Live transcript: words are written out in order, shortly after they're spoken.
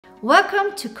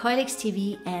Welcome to coilex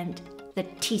TV and the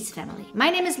Thies family.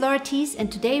 My name is Laura Thies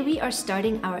and today we are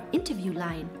starting our interview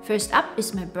line. First up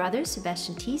is my brother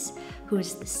Sebastian Thies, who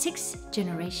is the 6th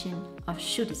generation of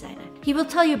shoe designer. He will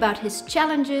tell you about his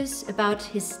challenges, about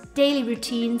his daily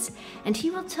routines, and he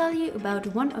will tell you about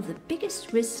one of the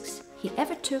biggest risks he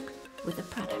ever took with a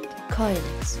product.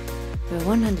 Coilex, where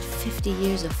 150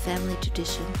 years of family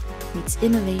tradition meets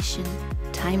innovation,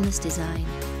 timeless design,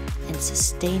 and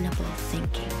sustainable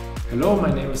thinking. Hello,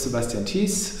 my name is Sebastian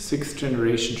Thies, 6th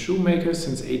generation shoemaker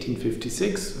since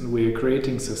 1856, and we are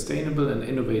creating sustainable and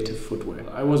innovative footwear.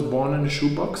 I was born in a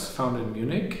shoebox found in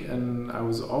Munich, and I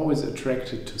was always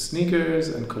attracted to sneakers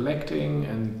and collecting,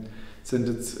 and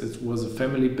since it was a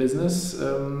family business,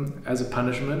 as a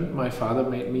punishment, my father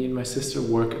made me and my sister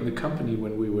work in the company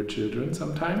when we were children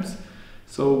sometimes.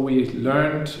 So we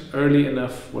learned early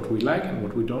enough what we like and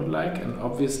what we don't like, and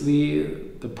obviously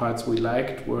the parts we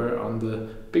liked were on the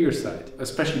bigger side.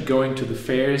 Especially going to the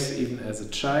fairs, even as a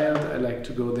child, I liked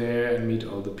to go there and meet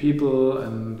all the people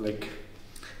and like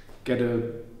get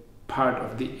a part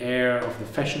of the air of the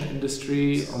fashion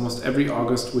industry. Almost every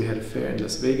August we had a fair in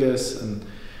Las Vegas, and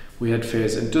we had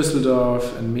fairs in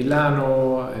Düsseldorf and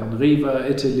Milano and Riva,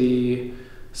 Italy,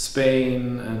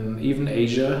 Spain, and even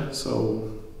Asia.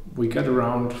 So we got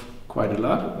around quite a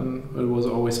lot and it was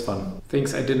always fun.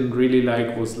 Things I didn't really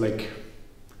like was like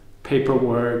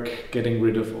paperwork, getting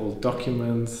rid of old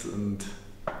documents, and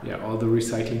all the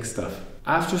recycling stuff.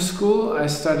 After school I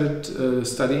started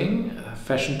studying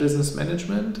fashion business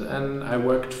management, and I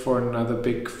worked for another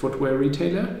big footwear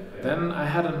retailer. Then I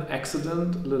had an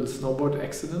accident, a little snowboard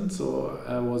accident, so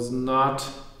I was not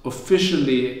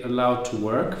officially allowed to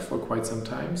work for quite some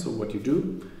time. So what you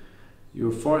do,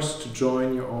 you're forced to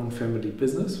join your own family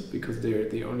business because they're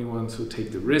the only ones who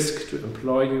take the risk to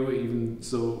employ you,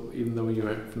 even though you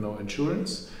have no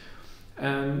insurance.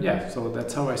 And so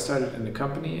that's how I started in the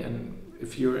company. And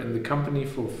if you're in the company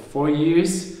for 4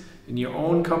 years in your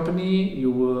own company, you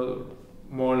will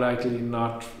more likely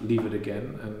not leave it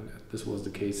again. And this was the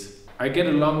case. I get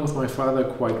along with my father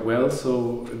quite well,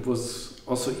 so it was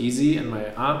also easy. And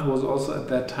my aunt was also at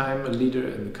that time a leader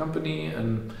in the company,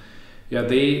 and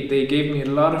they gave me a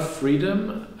lot of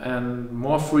freedom, and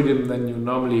more freedom than you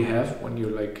normally have when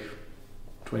you're like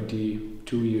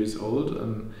 22 years old.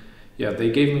 And they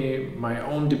gave me my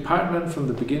own department from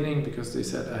the beginning because they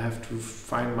said I have to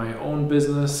find my own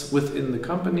business within the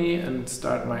company and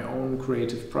start my own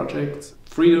creative projects.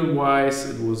 Freedom-wise,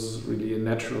 it was really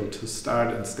natural to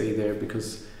start and stay there,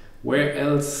 because where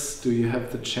else do you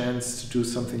have the chance to do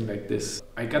something like this?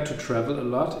 I got to travel a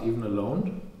lot, even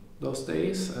alone, those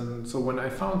days. And so when I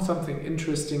found something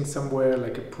interesting somewhere,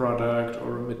 like a product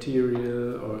or a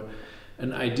material or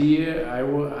an idea,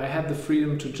 I had the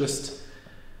freedom to just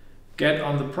get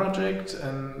on the project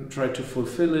and try to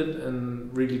fulfill it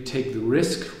and really take the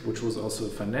risk, which was also a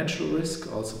financial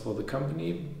risk also for the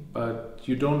company. But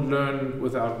you don't learn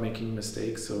without making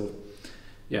mistakes. So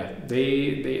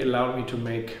they allowed me to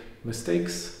make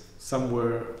mistakes. Some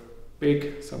were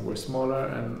big, some were smaller,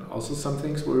 and also some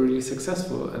things were really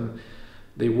successful, and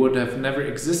they would have never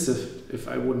existed if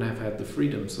I wouldn't have had the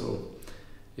freedom. So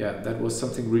that was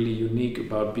something really unique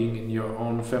about being in your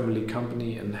own family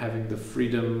company and having the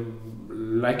freedom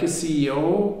like a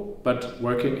CEO, but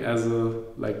working as a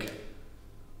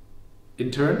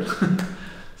intern.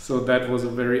 So that was a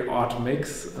very odd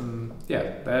mix, and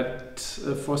that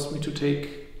forced me to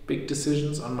take big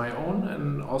decisions on my own,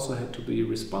 and also had to be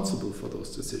responsible for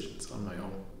those decisions on my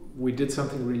own. We did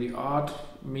something really odd.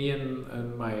 Me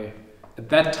and my, at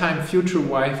that time, future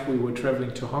wife, we were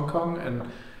traveling to Hong Kong, and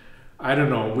I don't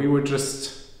know, we were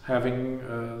just having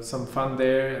some fun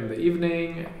there in the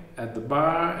evening at the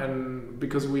bar, and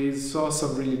because we saw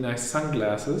some really nice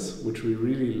sunglasses, which we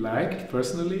really liked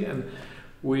personally, and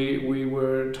we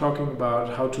were talking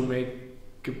about how to make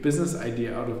a business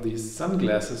idea out of these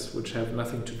sunglasses, which have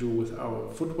nothing to do with our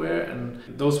footwear. And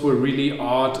those were really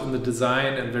odd in the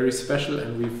design and very special,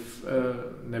 and we've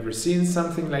never seen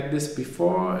something like this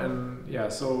before. And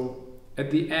so at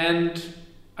the end,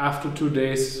 after 2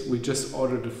 days, we just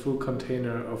ordered a full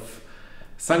container of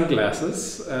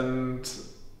sunglasses, and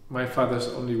my father's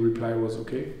only reply was,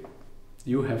 okay,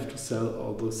 you have to sell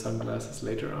all those sunglasses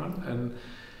later on. And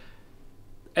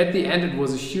at the end, it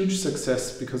was a huge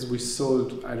success because we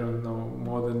sold, I don't know,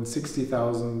 more than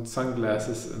 60,000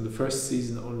 sunglasses in the first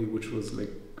season only, which was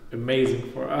like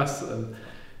amazing for us. And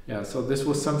so this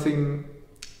was something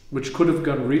which could have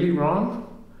gone really wrong,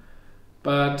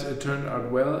 but it turned out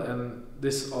well. And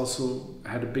this also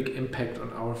had a big impact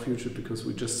on our future, because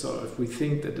we just saw, if we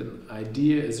think that an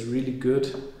idea is really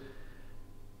good,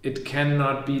 it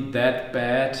cannot be that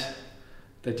bad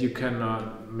that you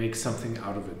cannot make something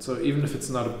out of it. So even if it's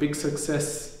not a big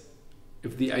success,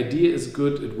 if the idea is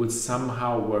good, it will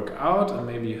somehow work out, and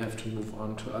maybe you have to move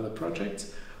on to other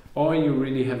projects, or you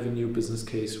really have a new business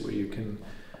case where you can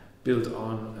build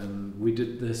on. And we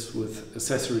did this with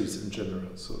accessories in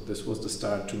general. So this was the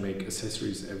start, to make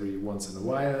accessories every once in a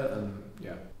while. And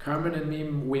yeah, Carmen and me,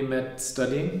 we met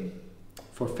studying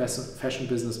for fashion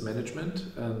business management.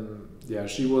 And yeah,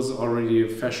 she was already a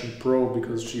fashion pro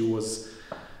because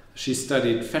she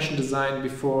studied fashion design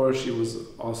before. She was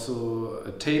also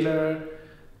a tailor,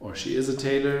 or she is a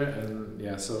tailor, and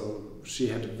yeah, so she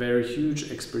had a very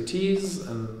huge expertise.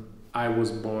 And I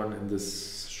was born in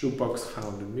this shoebox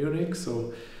found in Munich.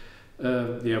 So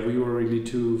yeah, we were really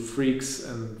two freaks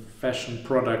and fashion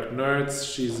product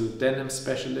nerds. She's a denim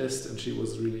specialist, and she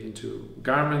was really into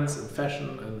garments and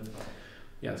fashion. And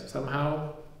yeah,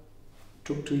 somehow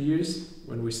took 2 years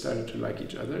when we started to like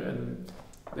each other, and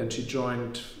then she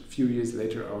joined a few years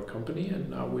later our company, and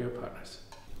now we are partners.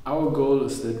 Our goal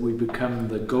is that we become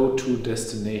the go-to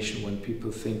destination when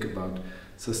people think about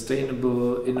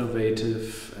sustainable,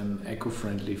 innovative, and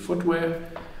eco-friendly footwear.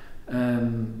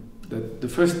 And the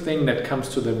first thing that comes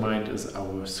to their mind is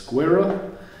our squirrel.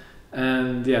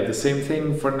 And yeah, the same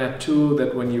thing for nat-2,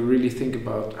 that when you really think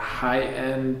about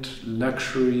high-end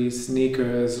luxury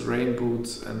sneakers, rain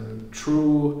boots, and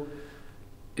true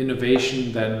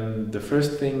innovation, then the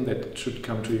first thing that should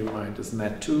come to your mind is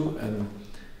nat-2. And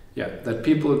yeah, that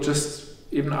people just,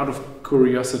 even out of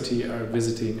curiosity, are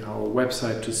visiting our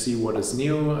website to see what is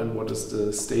new and what is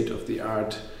the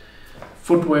state-of-the-art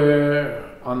footwear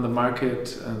on the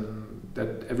market, and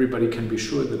that everybody can be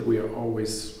sure that we are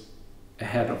always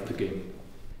ahead of the game.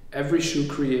 Every shoe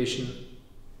creation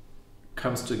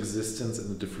comes to existence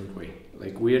in a different way.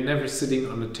 Like, we are never sitting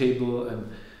on a table and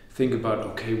think about,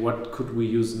 okay, what could we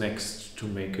use next to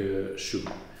make a shoe?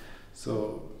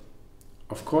 So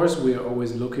of course we are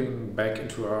always looking back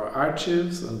into our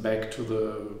archives and back to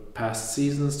the past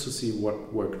seasons to see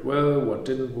what worked well, what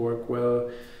didn't work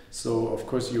well. So of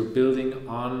course you're building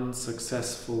on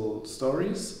successful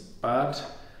stories, but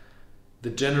the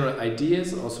general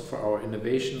ideas also for our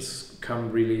innovations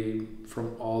come really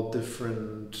from all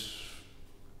different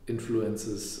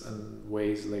influences and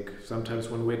ways. Like, sometimes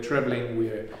when we're traveling,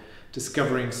 we're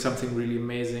discovering something really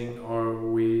amazing, or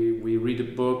we read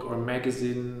a book or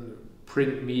magazine,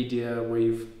 print media, where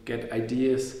you get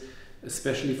ideas,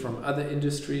 especially from other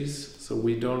industries. So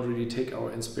we don't really take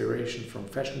our inspiration from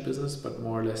fashion business, but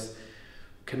more or less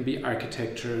can be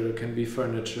architecture, can be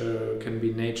furniture, can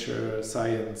be nature,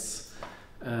 science.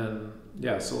 And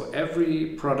yeah, so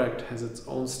every product has its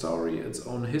own story, its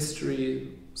own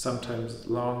history, sometimes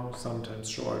long, sometimes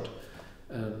short.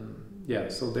 Yeah,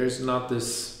 so there's not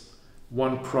this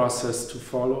one process to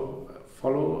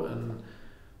follow. And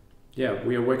yeah,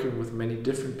 we are working with many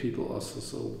different people also.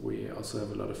 So we also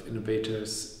have a lot of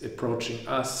innovators approaching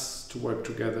us to work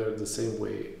together the same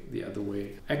way, the other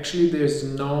way. Actually, there's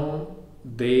no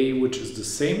day which is the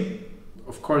same.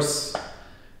 Of course,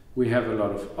 we have a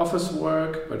lot of office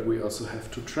work, but we also have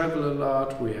to travel a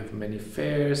lot. We have many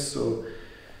fairs, so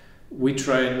we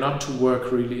try not to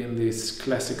work really in these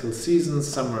classical seasons,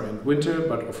 summer and winter,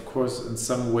 but of course in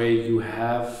some way you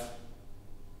have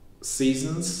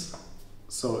seasons.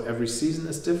 So every season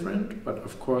is different, but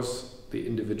of course the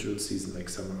individual season, like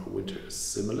summer or winter, is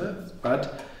similar.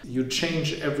 But you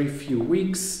change every few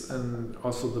weeks, and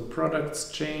also the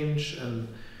products change, and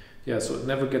yeah, so it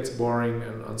never gets boring.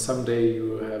 And on some day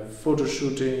you have photo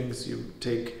shootings, you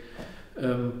take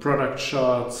product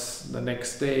shots. The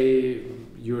next day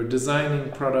you're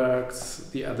designing products.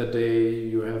 The other day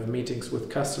you have meetings with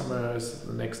customers.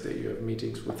 The next day you have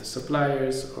meetings with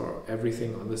suppliers, or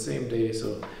everything on the same day.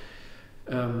 So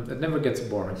it never gets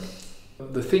boring.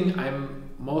 The thing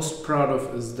I'm most proud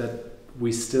of is that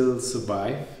we still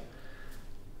survive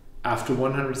after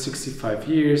 165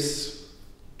 years,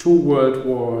 2 world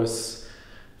wars,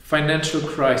 financial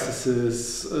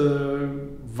crises,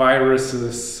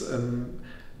 viruses, and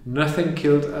nothing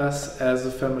killed us as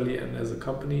a family and as a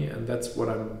company. And that's what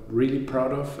I'm really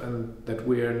proud of, and that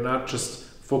we are not just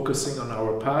focusing on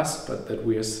our past, but that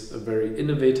we are a very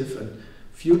innovative and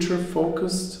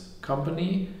future-focused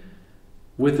company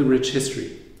with a rich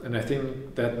history. And I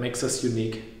think that makes us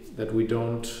unique, that we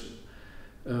don't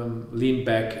lean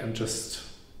back and just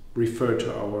refer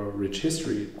to our rich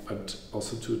history, but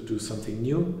also to do something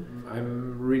new.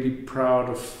 I'm really proud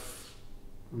of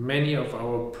many of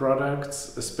our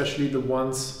products, especially the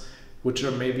ones which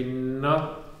are maybe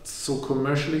not so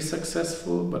commercially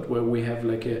successful, but where we have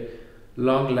like a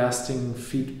long-lasting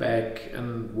feedback,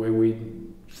 and where we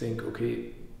think,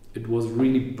 okay, it was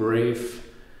really brave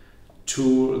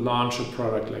to launch a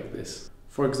product like this.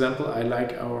 For example, I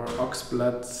like our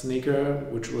oxblood sneaker,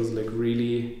 which was like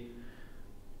really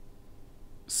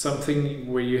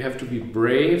something where you have to be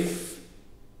brave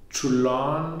to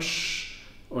launch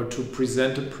or to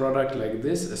present a product like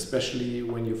this, especially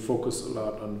when you focus a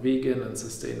lot on vegan and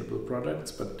sustainable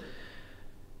products. But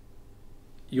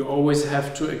you always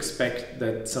have to expect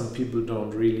that some people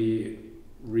don't really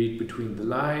read between the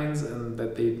lines and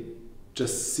that they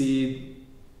just see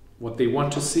what they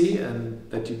want to see, and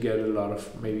that you get a lot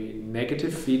of maybe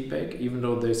negative feedback, even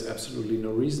though there's absolutely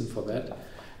no reason for that,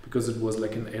 because it was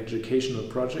like an educational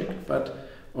project. But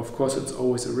of course it's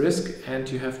always a risk, and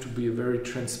you have to be a very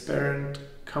transparent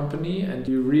company, and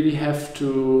you really have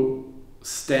to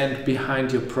stand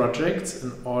behind your projects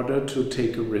in order to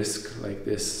take a risk like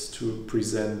this, to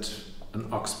present an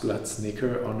oxblood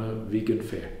sneaker on a vegan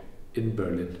fair in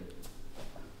Berlin.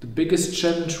 The biggest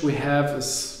challenge we have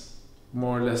is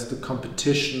more or less the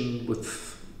competition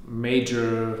with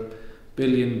major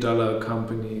billion-dollar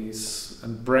companies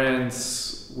and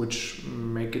brands, which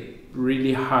make it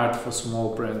really hard for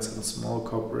small brands and small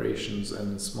corporations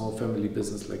and small family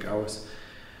business like ours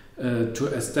to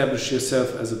establish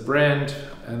yourself as a brand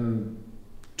and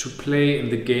to play in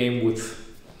the game with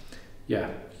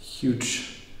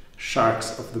huge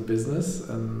sharks of the business.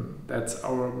 And that's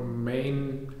our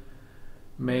main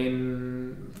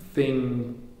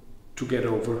thing to get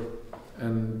over,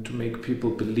 and to make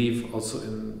people believe also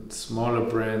in smaller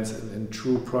brands and in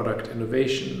true product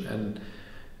innovation. And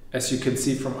as you can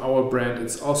see from our brand,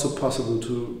 it's also possible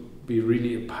to be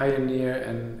really a pioneer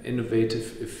and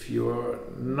innovative if you're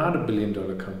not a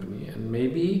billion-dollar company. And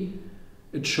maybe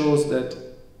it shows that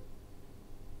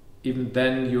even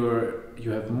then you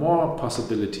have more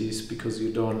possibilities, because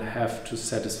you don't have to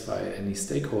satisfy any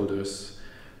stakeholders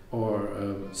or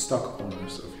stock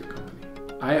owners of your company.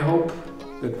 I hope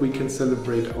that we can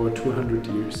celebrate our 200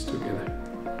 years together.